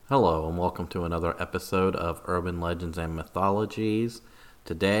Hello, and welcome to another episode of Urban Legends and Mythologies.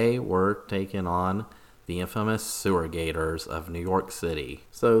 Today, we're taking on the infamous sewer gators of New York City.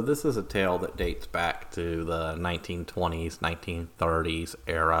 So, this is a tale that dates back to the 1920s, 1930s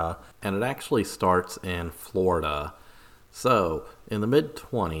era, and it actually starts in Florida. So, in the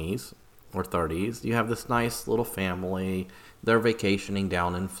mid-20s or 30s, you have this nice little family. They're vacationing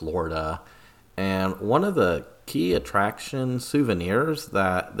down in Florida, and one of the key attraction souvenirs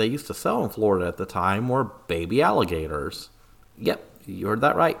that they used to sell in Florida at the time were baby alligators. Yep, you heard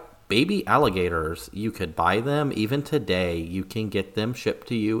that right. Baby alligators. You could buy them even today. You can get them shipped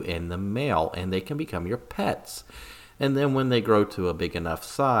to you in the mail, and they can become your pets. And then when they grow to a big enough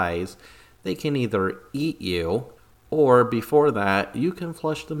size, they can either eat you, or before that, you can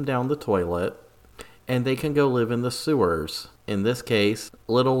flush them down the toilet, and they can go live in the sewers. In this case,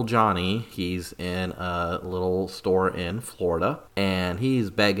 little Johnny, he's in a little store in Florida, and he's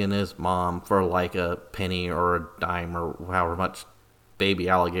begging his mom for like a penny or a dime or however much baby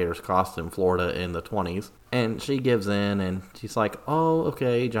alligators cost in Florida in the 20s. And she gives in, and she's like, oh,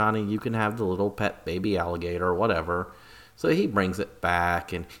 okay, Johnny, you can have the little pet baby alligator or whatever. So he brings it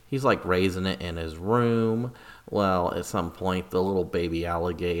back, and he's like raising it in his room. Well, at some point, the little baby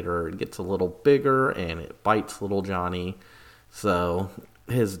alligator gets a little bigger, and it bites little Johnny. So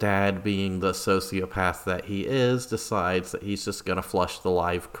his dad, being the sociopath that he is, decides that he's just going to flush the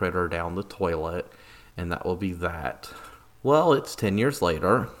live critter down the toilet, and that will be that. Well, it's 10 years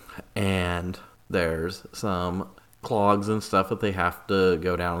later, and there's some clogs and stuff that they have to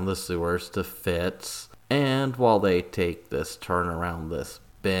go down in the sewers to fix. And while they take this turn around this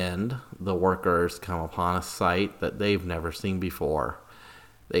bend, the workers come upon a sight that they've never seen before.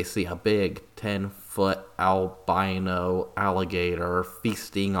 They see a big 10-foot albino alligator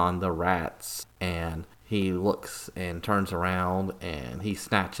feasting on the rats. And he looks and turns around and he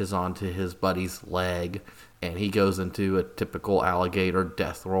snatches onto his buddy's leg. And he goes into a typical alligator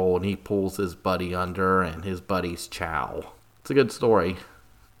death roll and he pulls his buddy under and his buddy's chow. It's a good story.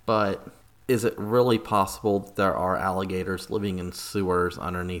 But is it really possible that there are alligators living in sewers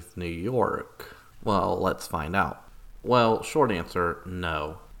underneath New York? Well, let's find out. Well, short answer,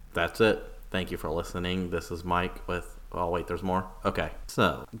 no. That's it. Thank you for listening. This is Mike with... Oh, wait, there's more? Okay.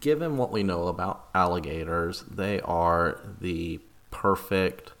 So, given what we know about alligators, they are the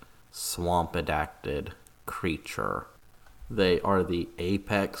perfect swamp-adapted creature. They are the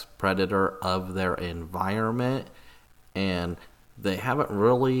apex predator of their environment, and they haven't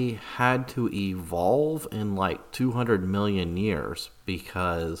really had to evolve in like 200 million years,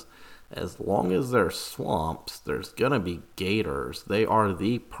 because as long as there's swamps, there's gonna be gators. They are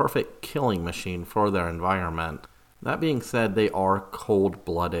the perfect killing machine for their environment. That being said, they are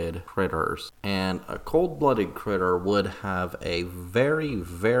cold-blooded critters. And a cold-blooded critter would have a very,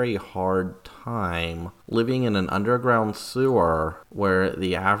 very hard time living in an underground sewer where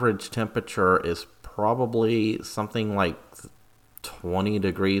the average temperature is probably something like 20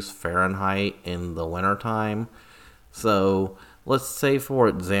 degrees Fahrenheit in the wintertime. So let's say, for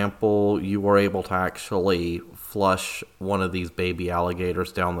example, you were able to actually flush one of these baby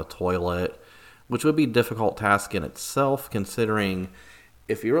alligators down the toilet, which would be a difficult task in itself, considering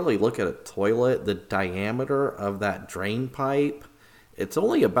if you really look at a toilet, the diameter of that drain pipe, it's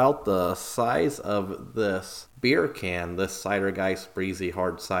only about the size of this beer can, this Cider Geist Breezy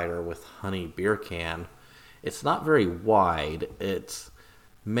Hard Cider with Honey beer can. It's not very wide. It's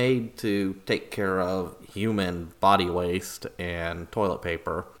made to take care of human body waste and toilet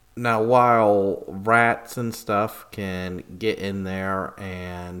paper. Now, while rats and stuff can get in there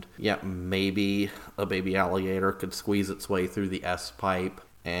and, yeah, maybe a baby alligator could squeeze its way through the S-pipe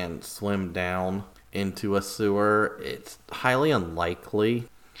and swim down into a sewer, it's highly unlikely.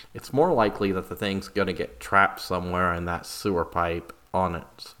 It's more likely that the thing's going to get trapped somewhere in that sewer pipe on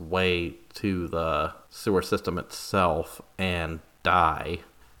its way to the sewer system itself and die.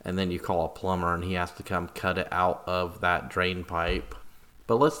 And then you call a plumber and he has to come cut it out of that drain pipe.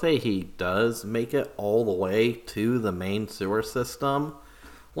 But let's say he does make it all the way to the main sewer system.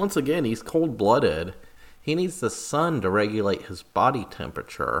 Once again, he's cold-blooded. He needs the sun to regulate his body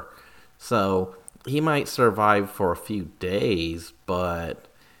temperature. So he might survive for a few days, but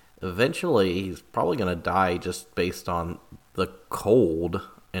eventually he's probably going to die just based on the cold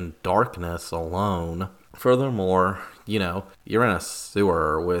and darkness alone. Furthermore, you're in a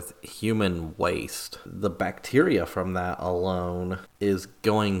sewer with human waste. The bacteria from that alone is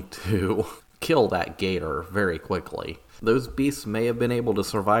going to kill that gator very quickly. Those beasts may have been able to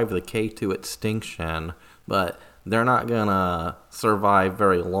survive the K2 extinction, but they're not gonna survive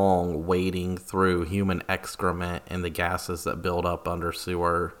very long wading through human excrement and the gases that build up under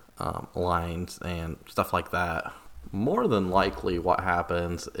sewer lines and stuff like that. More than likely what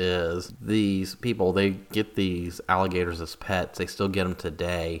happens is these people, they get these alligators as pets. They still get them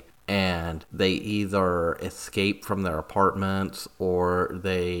today, and they either escape from their apartments or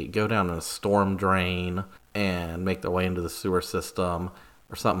they go down a storm drain and make their way into the sewer system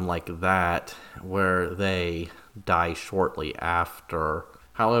or something like that, where they die shortly after.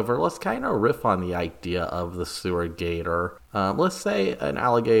 However, let's kind of riff on the idea of the sewer gator. Let's say an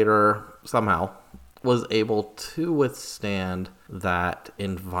alligator somehow was able to withstand that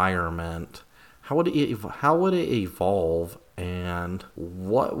environment. How would it evolve, and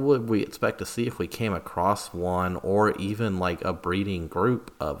what would we expect to see if we came across one, or even like a breeding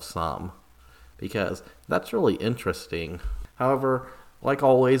group of some? Because that's really interesting. However, like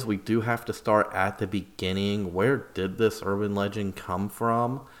always, we do have to start at the beginning. Where did this urban legend come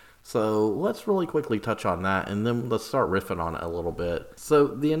from? So let's really quickly touch on that, and then let's start riffing on it a little bit. So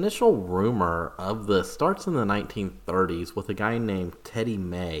the initial rumor of this starts in the 1930s with a guy named Teddy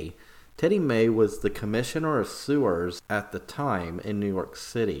May. Teddy May was the commissioner of sewers at the time in New York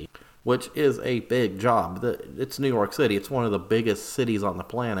City, which is a big job. It's New York City. It's one of the biggest cities on the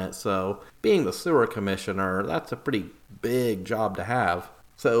planet, so being the sewer commissioner, that's a pretty big job to have.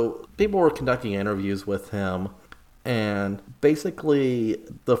 So people were conducting interviews with him, and basically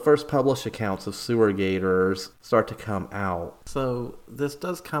the first published accounts of sewer gators start to come out. So this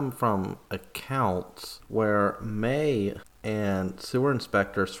does come from accounts where May and sewer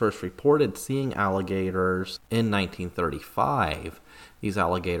inspectors first reported seeing alligators in 1935. These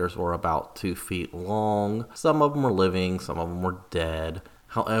alligators were about 2 feet long. Some of them were living, some of them were dead.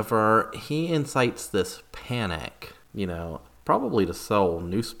 However, he incites this panic, probably to sell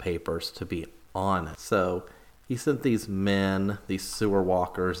newspapers, to be honest. So he sent these men, these sewer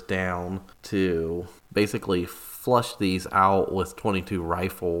walkers, down to basically flush these out with 22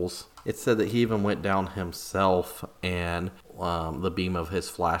 rifles. It said that he even went down himself, and the beam of his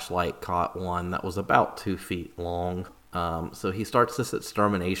flashlight caught one that was about 2 feet long. So he starts this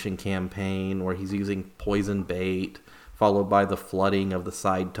extermination campaign where he's using poison bait, followed by the flooding of the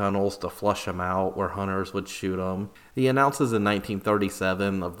side tunnels to flush them out where hunters would shoot them. He announces in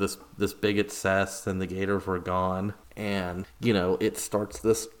 1937 of this big excess, and the gators were gone. And, it starts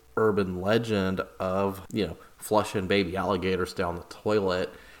this urban legend of, flushing baby alligators down the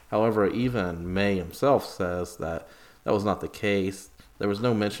toilet. However, even May himself says that was not the case. There was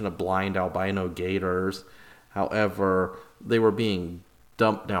no mention of blind albino gators. However, they were being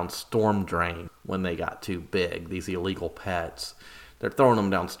dumped down storm drains when they got too big, these illegal pets. They're throwing them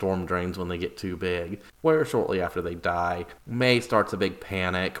down storm drains when they get too big, where shortly after they die, May starts a big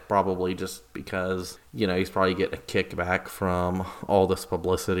panic, probably just because, he's probably getting a kickback from all this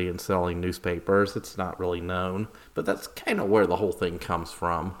publicity and selling newspapers. It's not really known, but that's kind of where the whole thing comes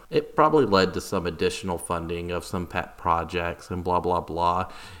from. It probably led to some additional funding of some pet projects and blah, blah,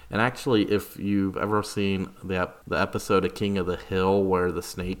 blah. And actually, if you've ever seen the episode of King of the Hill where the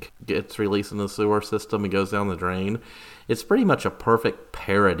snake gets released in the sewer system and goes down the drain, it's pretty much a perfect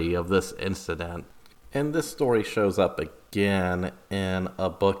parody of this incident. And this story shows up again in a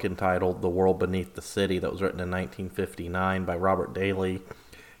book entitled The World Beneath the City that was written in 1959 by Robert Daly,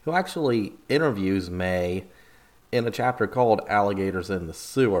 who actually interviews May in a chapter called Alligators in the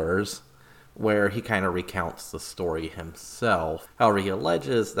Sewers, where he kind of recounts the story himself. However, he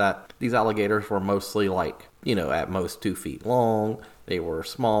alleges that these alligators were mostly at most 2 feet long. They were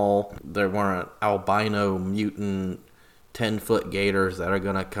small. There weren't albino mutant 10-foot gators that are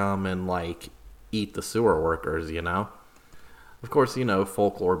going to come and eat the sewer workers, Of course,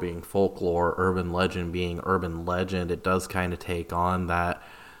 folklore being folklore, urban legend being urban legend, it does kind of take on that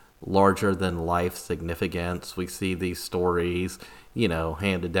larger than life significance. We see these stories,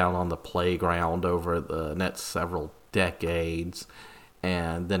 handed down on the playground over the next several decades,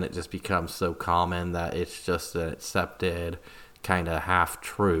 and then it just becomes so common that it's just an accepted kind of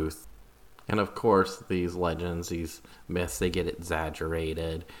half-truth. And of course, these legends, these myths, they get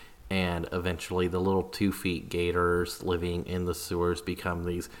exaggerated, and eventually the little 2 feet gators living in the sewers become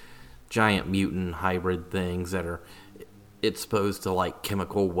these giant mutant hybrid things that are exposed to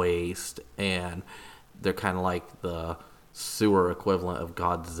chemical waste, and they're kind of like the sewer equivalent of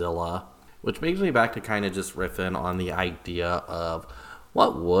Godzilla, which brings me back to kind of just riffing on the idea of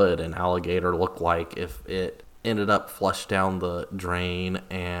what would an alligator look like if it ended up flushed down the drain,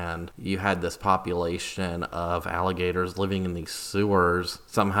 and you had this population of alligators living in these sewers.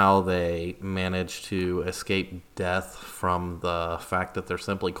 Somehow they managed to escape death from the fact that they're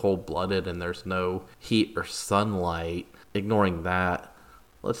simply cold-blooded and there's no heat or sunlight. Ignoring that,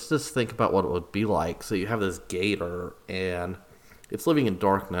 let's just think about what it would be like. So you have this gator, and it's living in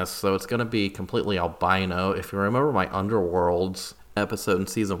darkness, so it's going to be completely albino. If you remember my Underworlds episode in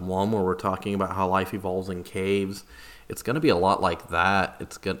season 1 where we're talking about how life evolves in caves, it's going to be a lot like that.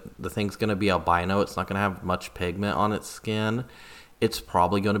 The thing's going to be albino. It's not going to have much pigment on its skin. It's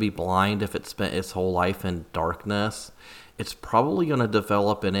probably going to be blind if it spent its whole life in darkness. It's probably going to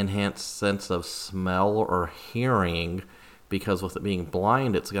develop an enhanced sense of smell or hearing, because with it being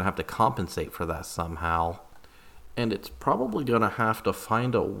blind, it's going to have to compensate for that somehow. And it's probably going to have to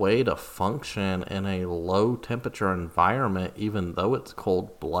find a way to function in a low temperature environment, even though it's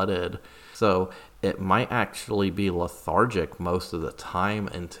cold-blooded. So it might actually be lethargic most of the time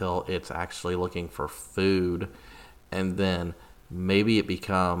until it's actually looking for food. And then maybe it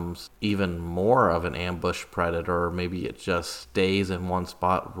becomes even more of an ambush predator. Maybe it just stays in one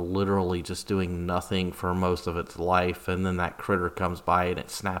spot, literally just doing nothing for most of its life. And then that critter comes by and it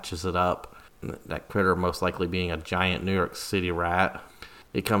snatches it up. That critter most likely being a giant New York City rat.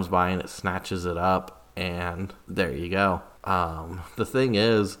 It comes by and it snatches it up, and there you go. The thing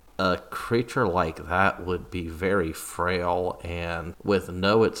is, a creature like that would be very frail, and with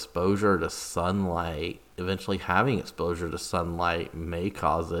no exposure to sunlight, eventually having exposure to sunlight may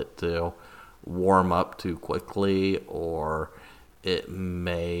cause it to warm up too quickly, or it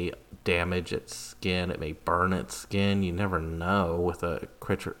may damage its skin, it may burn its skin. You never know with a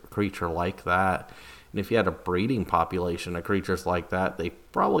creature like that. And if you had a breeding population of creatures like that, they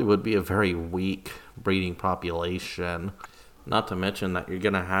probably would be a very weak breeding population. Not to mention that you're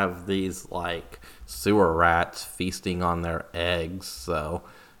going to have these like sewer rats feasting on their eggs, so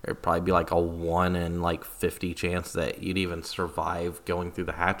there'd probably be like a 1 in like 50 chance that you'd even survive going through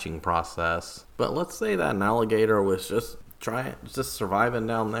the hatching process. But let's say that an alligator was just surviving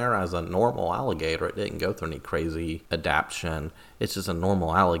down there as a normal alligator. It didn't go through any crazy adaptation. It's just a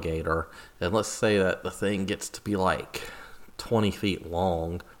normal alligator. And let's say that the thing gets to be like 20 feet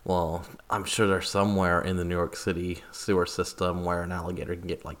long. Well, I'm sure there's somewhere in the New York City sewer system where an alligator can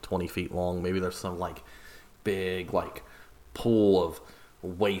get like 20 feet long. Maybe there's some like big like pool of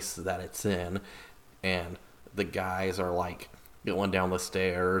waste that it's in, and the guys are like going down the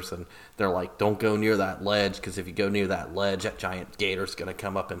stairs, and they're like, don't go near that ledge, because if you go near that ledge, that giant gator's going to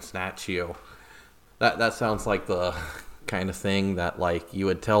come up and snatch you. That sounds like the kind of thing that like you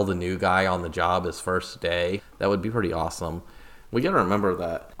would tell the new guy on the job his first day. That would be pretty awesome. We got to remember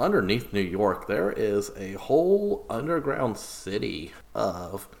that underneath New York, there is a whole underground city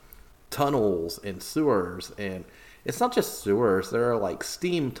of tunnels and sewers, and it's not just sewers. There are like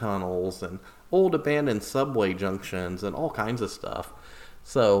steam tunnels and old abandoned subway junctions and all kinds of stuff.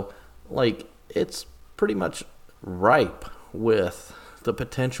 So, like, it's pretty much ripe with the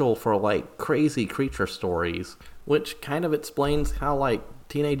potential for, like, crazy creature stories, which kind of explains how, like,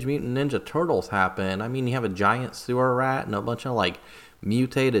 Teenage Mutant Ninja Turtles happen. I mean, you have a giant sewer rat and a bunch of, like,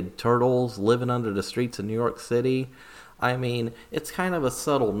 mutated turtles living under the streets of New York City. I mean, it's kind of a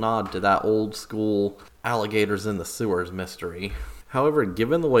subtle nod to that old school alligators in the sewers mystery. However,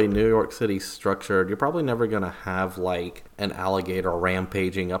 given the way New York City's structured, you're probably never going to have, like, an alligator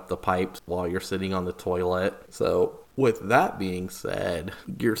rampaging up the pipes while you're sitting on the toilet. So, with that being said,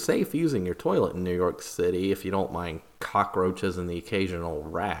 you're safe using your toilet in New York City if you don't mind cockroaches and the occasional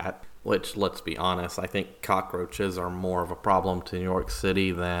rat. Which, let's be honest, I think cockroaches are more of a problem to New York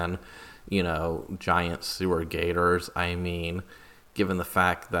City than, giant sewer gators. I mean, given the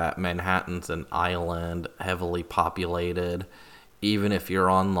fact that Manhattan's an island, heavily populated, even if you're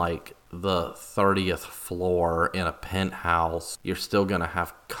on like the 30th floor in a penthouse, you're still going to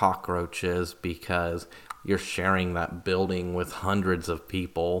have cockroaches because you're sharing that building with hundreds of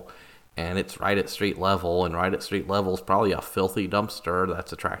people, and it's right at street level, and right at street level is probably a filthy dumpster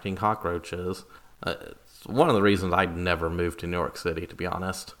that's attracting cockroaches. It's one of the reasons I'd never move to New York City, to be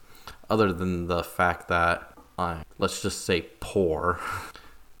honest, other than the fact that I'm, let's just say, poor.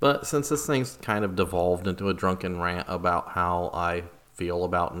 But since this thing's kind of devolved into a drunken rant about how I feel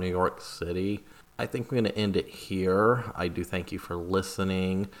about New York City, I think I'm going to end it here. I do thank you for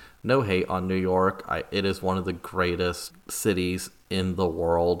listening. No hate on New York. It is one of the greatest cities in the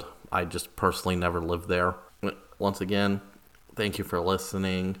world. I just personally never lived there. Once again, thank you for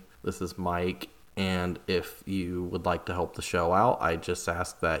listening. This is Mike. And if you would like to help the show out, I just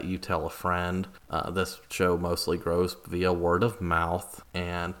ask that you tell a friend. This show mostly grows via word of mouth.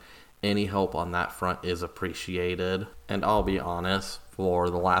 And Any help on that front is appreciated. And I'll be honest, for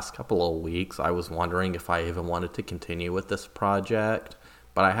the last couple of weeks, I was wondering if I even wanted to continue with this project.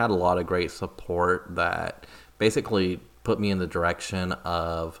 But I had a lot of great support that basically put me in the direction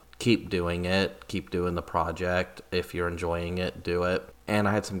of keep doing it, keep doing the project. If you're enjoying it, do it. And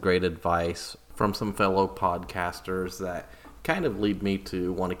I had some great advice from some fellow podcasters that kind of lead me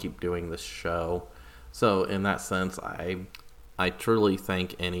to want to keep doing this show. So in that sense, I truly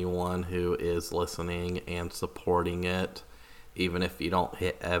thank anyone who is listening and supporting it, even if you don't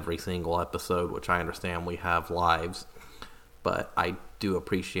hit every single episode, which I understand we have lives. But I do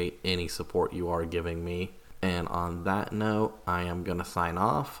appreciate any support you are giving me. And on that note, I am going to sign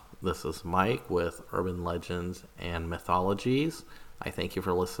off. This is Mike with Urban Legends and Mythologies. I thank you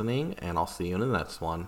for listening, and I'll see you in the next one.